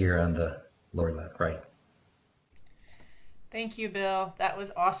email here on the lower left, right. Thank you, Bill. That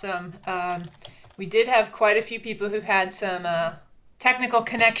was awesome. We did have quite a few people who had some technical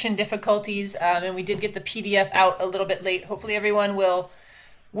connection difficulties, and we did get the PDF out a little bit late. Hopefully everyone will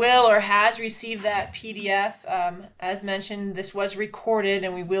or has received that PDF. As mentioned, this was recorded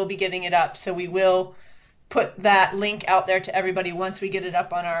and we will be getting it up, so we will put that link out there to everybody once we get it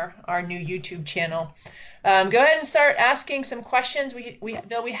up on our new YouTube channel. Go ahead and start asking some questions.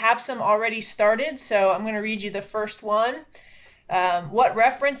 Bill, we have some already started, so I'm going to read you the first one. What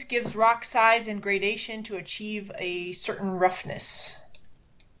reference gives rock size and gradation to achieve a certain roughness?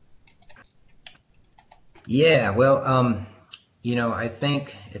 Yeah, well, I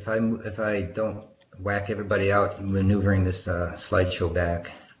think if I don't whack everybody out maneuvering this slideshow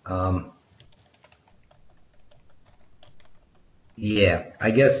back, yeah,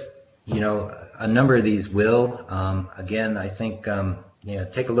 I guess a number of these will. Again, I think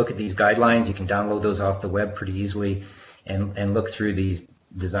take a look at these guidelines. You can download those off the web pretty easily, and look through these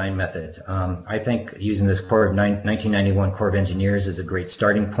design methods. I think using this 1991 Corps of Engineers is a great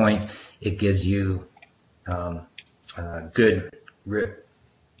starting point. It gives you good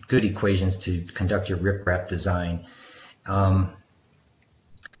equations to conduct your riprap design.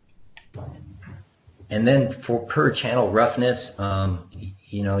 And then for per channel roughness,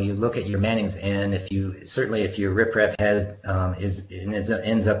 you look at your Manning's N. If your riprap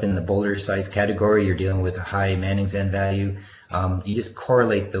ends up in the boulder size category, you're dealing with a high Manning's N value. You just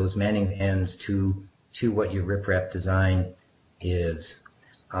correlate those Manning's N's to what your riprap design is.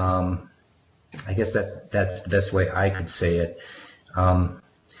 I guess that's the best way I could say it.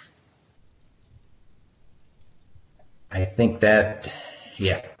 I think that'd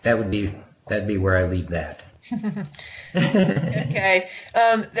be where I leave that. Okay.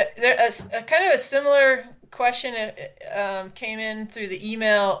 There's kind of a similar question came in through the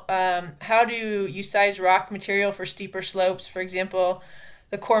email. How do you size rock material for steeper slopes? For example,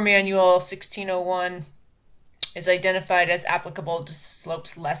 the Corps Manual 1601 is identified as applicable to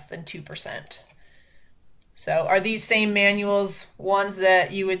slopes less than 2%. So are these same manuals ones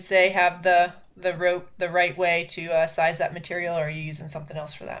that you would say have the right way to size that material, or are you using something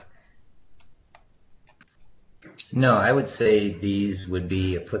else for that? No, I would say these would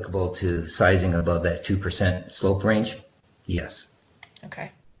be applicable to sizing above that 2% slope range. Yes.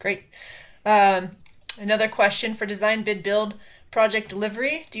 Okay, great. Another question for design bid build project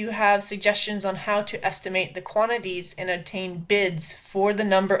delivery. Do you have suggestions on how to estimate the quantities and obtain bids for the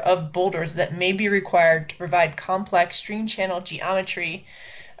number of boulders that may be required to provide complex stream channel geometry,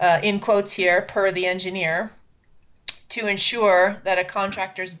 in quotes here, per the engineer, to ensure that a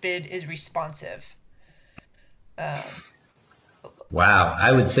contractor's bid is responsive? Wow,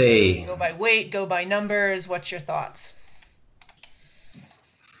 I would say go by weight, go by numbers. What's your thoughts?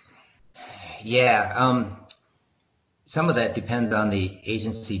 Yeah, some of that depends on the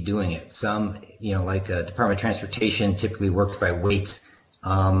agency doing it. Some, like Department of Transportation typically works by weights.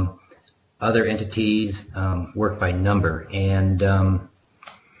 Other entities work by number, and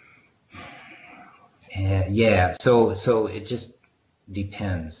yeah, so it just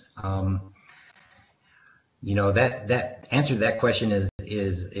depends. That answer to that question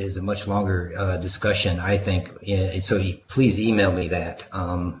is a much longer discussion, I think. So please email me that,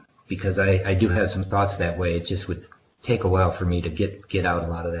 because I do have some thoughts that way. It just would take a while for me to get out a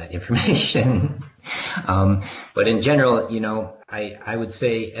lot of that information. But in general, I would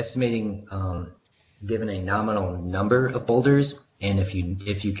say estimating, given a nominal number of boulders, and if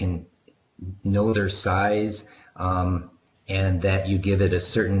you can know their size, and that you give it a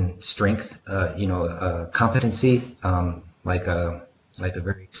certain strength, competency, like a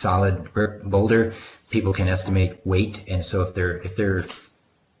very solid boulder, people can estimate weight. And so if they're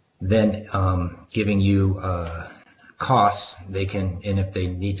then giving you costs, they can, and if they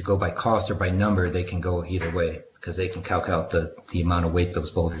need to go by cost or by number, they can go either way, because they can calculate out the amount of weight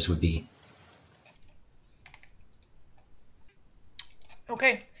those boulders would be.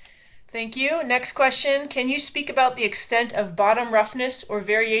 Okay. Thank you. Next question. Can you speak about the extent of bottom roughness or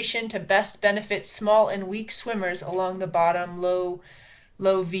variation to best benefit small and weak swimmers along the bottom low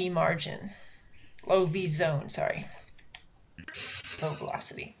V margin? Low V zone, sorry. Low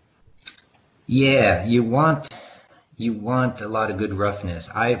velocity. Yeah, you want a lot of good roughness.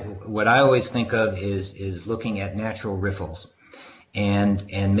 What I always think of is looking at natural riffles and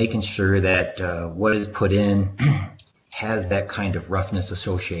making sure that what is put in has that kind of roughness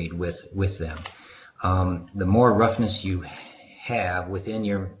associated with them. The more roughness you have within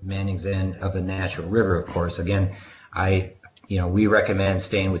your mannings end of a natural river, of course, again, we recommend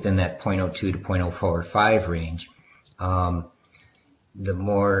staying within that 0.02 to 0.045 range. The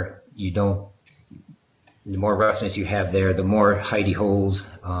more roughness you have there, the more hidey holes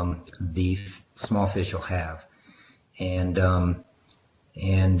the small fish will have, and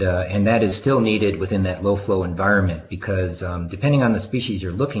that is still needed within that low flow environment, because depending on the species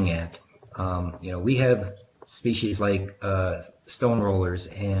you're looking at, we have species like stone rollers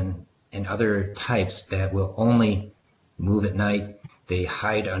and other types that will only move at night. They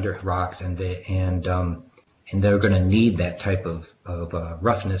hide under rocks, and they're going to need that type of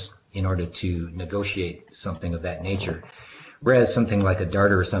roughness in order to negotiate something of that nature. Whereas something like a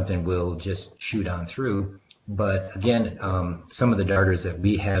darter or something will just shoot on through. But again, some of the darters that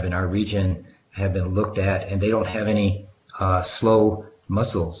we have in our region have been looked at, and they don't have any slow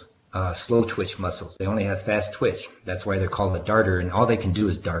muscles, slow twitch muscles. They only have fast twitch. That's why they're called a darter, and all they can do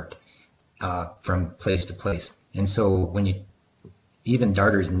is dart from place to place. And so even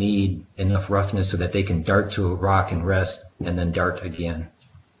darters need enough roughness so that they can dart to a rock and rest, and then dart again.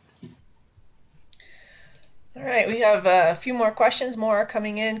 All right, we have a few more questions. More are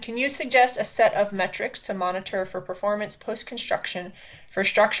coming in. Can you suggest a set of metrics to monitor for performance post-construction for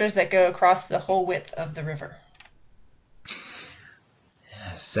structures that go across the whole width of the river?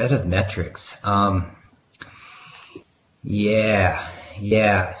 Set of metrics. Yeah.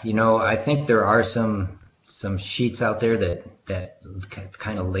 I think there are some sheets out there that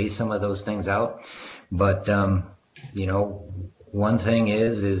kind of lay some of those things out, but one thing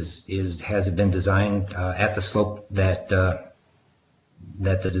is has it been designed at the slope that the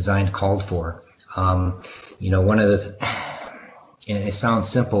design called for? One of the, and it sounds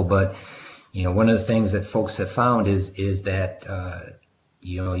simple, but one of the things that folks have found is that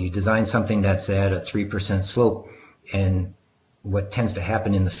you design something that's at a 3% slope, and what tends to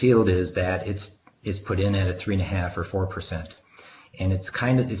happen in the field is that it's put in at a 3.5 or 4%, and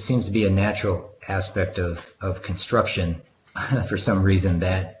it seems to be a natural aspect of construction for some reason,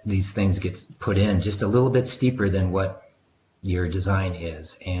 that these things get put in just a little bit steeper than what your design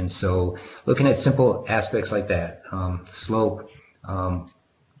is. And so looking at simple aspects like that, slope,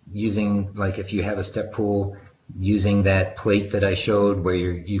 using, like if you have a step pool, using that plate that I showed where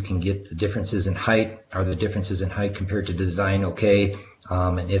you can get the differences in height. Are the differences in height compared to design okay?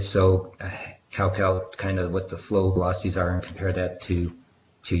 And if so, calc out kind of what the flow velocities are and compare that to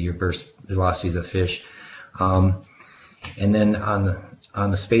your burst velocities of fish. And then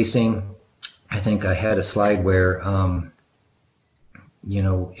on the spacing, I think I had a slide where,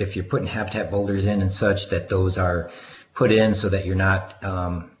 if you're putting habitat boulders in and such, that those are put in so that you're not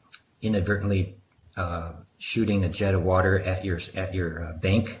inadvertently shooting a jet of water at your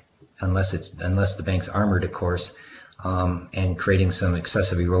bank, unless the bank's armored, of course, and creating some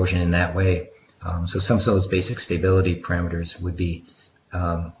excessive erosion in that way. So some of those basic stability parameters would be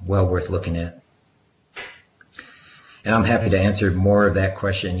well worth looking at. And I'm happy to answer more of that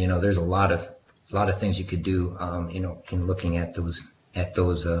question. There's a lot of things you could do, in looking at those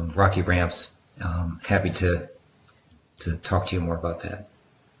rocky ramps. Happy to talk to you more about that.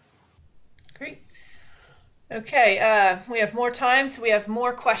 Great. Okay, we have more time, so we have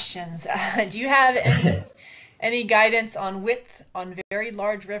more questions. Do you have any guidance on width on very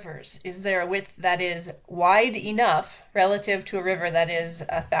large rivers? Is there a width that is wide enough relative to a river that is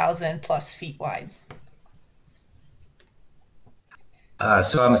 1,000+ feet wide?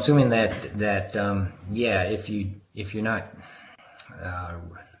 So I'm assuming that yeah, if you're not,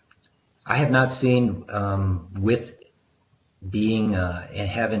 I have not seen width being and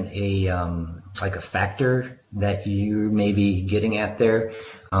having a like a factor that you may be getting at there.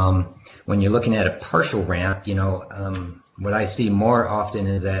 When you're looking at a partial ramp, what I see more often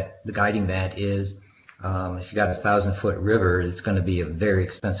is that the guiding that is, if you got a 1,000-foot river, it's going to be a very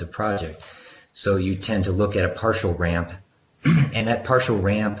expensive project. So you tend to look at a partial ramp. And that partial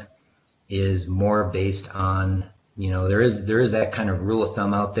ramp is more based on, there is that kind of rule of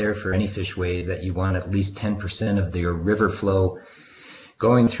thumb out there for any fishways that you want at least 10% of your river flow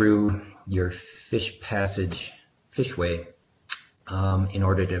going through your fish passage fishway in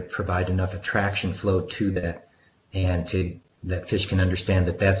order to provide enough attraction flow to that, and to that fish can understand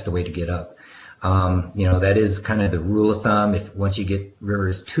that that's the way to get up. That is kind of the rule of thumb. If once you get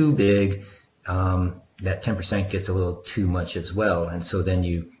rivers too big, that 10% gets a little too much as well, and so then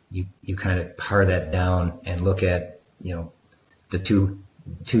you kind of pare that down and look at the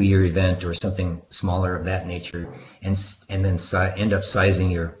two-year event or something smaller of that nature, and then end up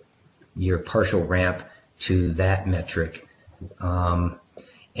sizing your partial ramp to that metric. And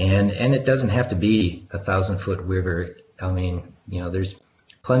it doesn't have to be a 1,000-foot river. I mean, there's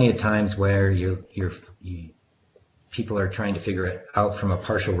plenty of times where people are trying to figure it out from a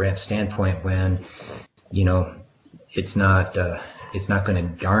partial ramp standpoint when it's not going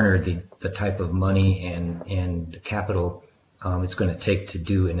to garner the type of money and capital it's going to take to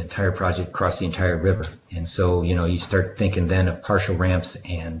do an entire project across the entire river. And so you start thinking then of partial ramps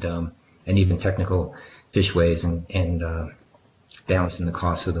and even technical fishways and balancing the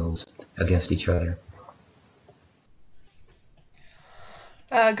costs of those against each other.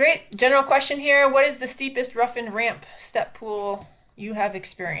 Great. General question here. What is the steepest roughened ramp step pool you have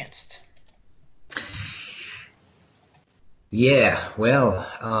experienced? Yeah, well,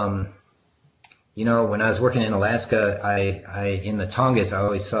 when I was working in Alaska, I in the Tongass, I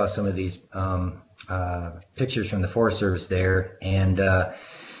always saw some of these pictures from the Forest Service there, and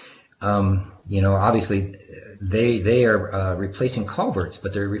obviously they are replacing culverts,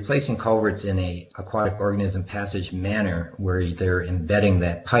 but they're replacing culverts in a aquatic organism passage manner where they're embedding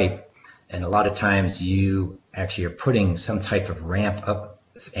that pipe, and a lot of times you actually are putting some type of ramp up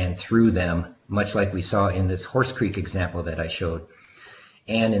and through them, much like we saw in this Horse Creek example that I showed.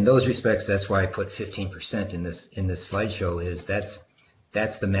 And in those respects, that's why I put 15% in this slideshow. Is that's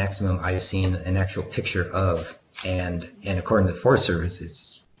the maximum I've seen an actual picture of, and according to the Forest Service,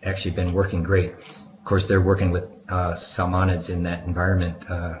 it's actually been working great. Of course, they're working with salmonids in that environment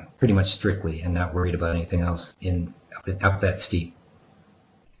pretty much strictly, and not worried about anything else up that steep.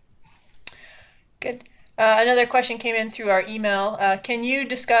 Good. Another question came in through our email. Can you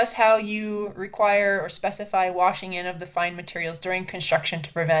discuss how you require or specify washing in of the fine materials during construction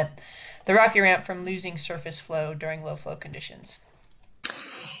to prevent the rocky ramp from losing surface flow during low flow conditions?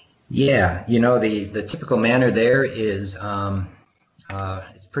 Yeah, the typical manner there is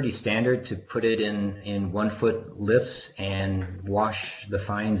it's pretty standard to put it in 1 foot lifts and wash the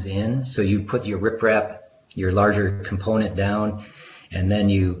fines in. So you put your riprap, your larger component down, and then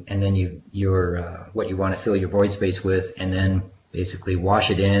your what you want to fill your void space with, and then basically wash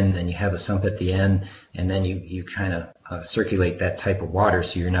it in. Then you have a sump at the end, and then you kind of circulate that type of water,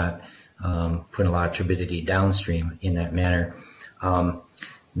 so you're not putting a lot of turbidity downstream in that manner.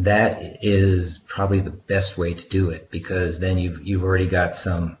 That is probably the best way to do it, because then you've already got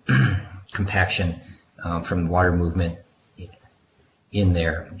some compaction from the water movement in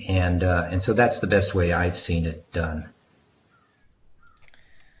there, and so that's the best way I've seen it done.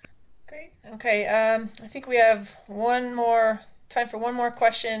 Great. Okay. I think we have time for one more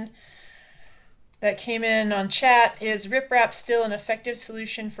question that came in on chat. Is riprap still an effective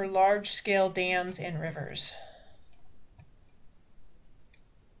solution for large-scale dams and rivers?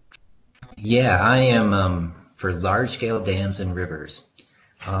 Yeah, I am for large-scale dams and rivers.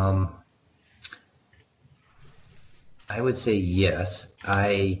 I would say yes.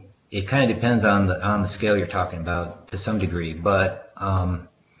 It kind of depends on the scale you're talking about to some degree, but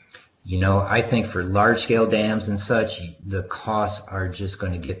I think for large-scale dams and such, the costs are just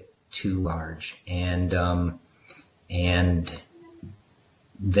going to get too large, and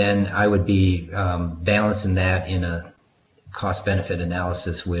then I would be balancing that in a cost-benefit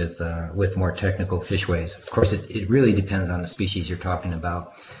analysis with more technical fishways. Of course, it really depends on the species you're talking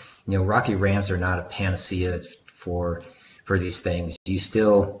about. Rocky ramps are not a panacea for these things. You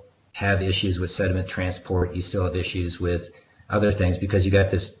still have issues with sediment transport. You still have issues with other things because you got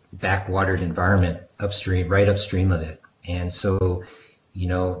this backwatered environment upstream, right upstream of it. And so,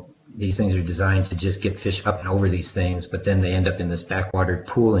 these things are designed to just get fish up and over these things, but then they end up in this backwatered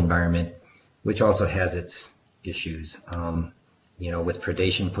pool environment, which also has its issues, with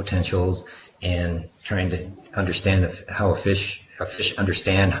predation potentials and trying to understand how a fish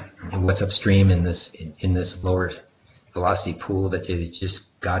understand what's upstream in this lower velocity pool that they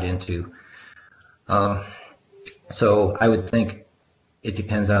just got into. So I would think it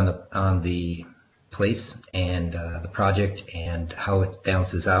depends on the place and the project and how it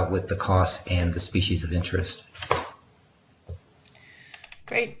balances out with the costs and the species of interest.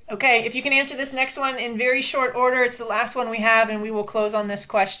 Great. Okay, if you can answer this next one in very short order, it's the last one we have, and we will close on this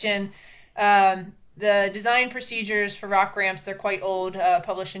question. The the design procedures for rock ramps, they're quite old,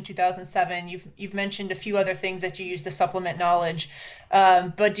 published in 2007. You've mentioned a few other things that you use to supplement knowledge.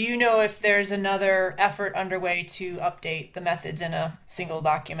 But do you know if there's another effort underway to update the methods in a single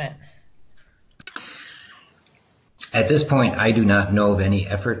document? At this point, I do not know of any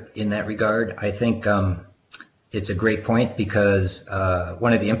effort in that regard. I think it's a great point because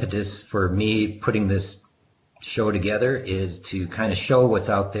one of the impetus for me putting this show together is to kind of show what's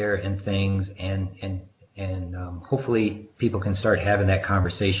out there and things, and hopefully people can start having that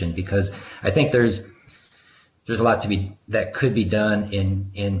conversation, because I think there's a lot that could be done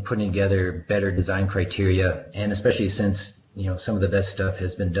in putting together better design criteria, and especially since some of the best stuff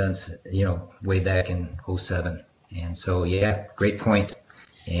has been done way back in '07. And so yeah, great point,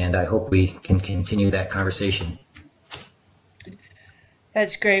 and I hope we can continue that conversation.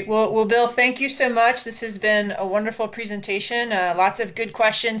 That's great. Well, Bill, thank you so much. This has been a wonderful presentation. Lots of good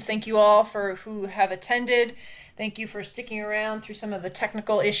questions. Thank you all for who have attended. Thank you for sticking around through some of the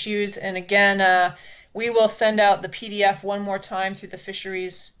technical issues. And again, we will send out the PDF one more time through the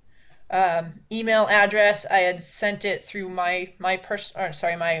Fisheries email address. I had sent it through my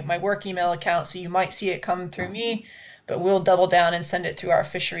work email account, so you might see it come through me, but we'll double down and send it through our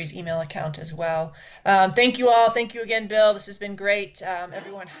Fisheries email account as well. Thank you all. Thank you again, Bill. This has been great.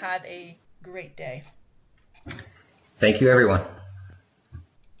 Everyone have a great day. Thank you, everyone.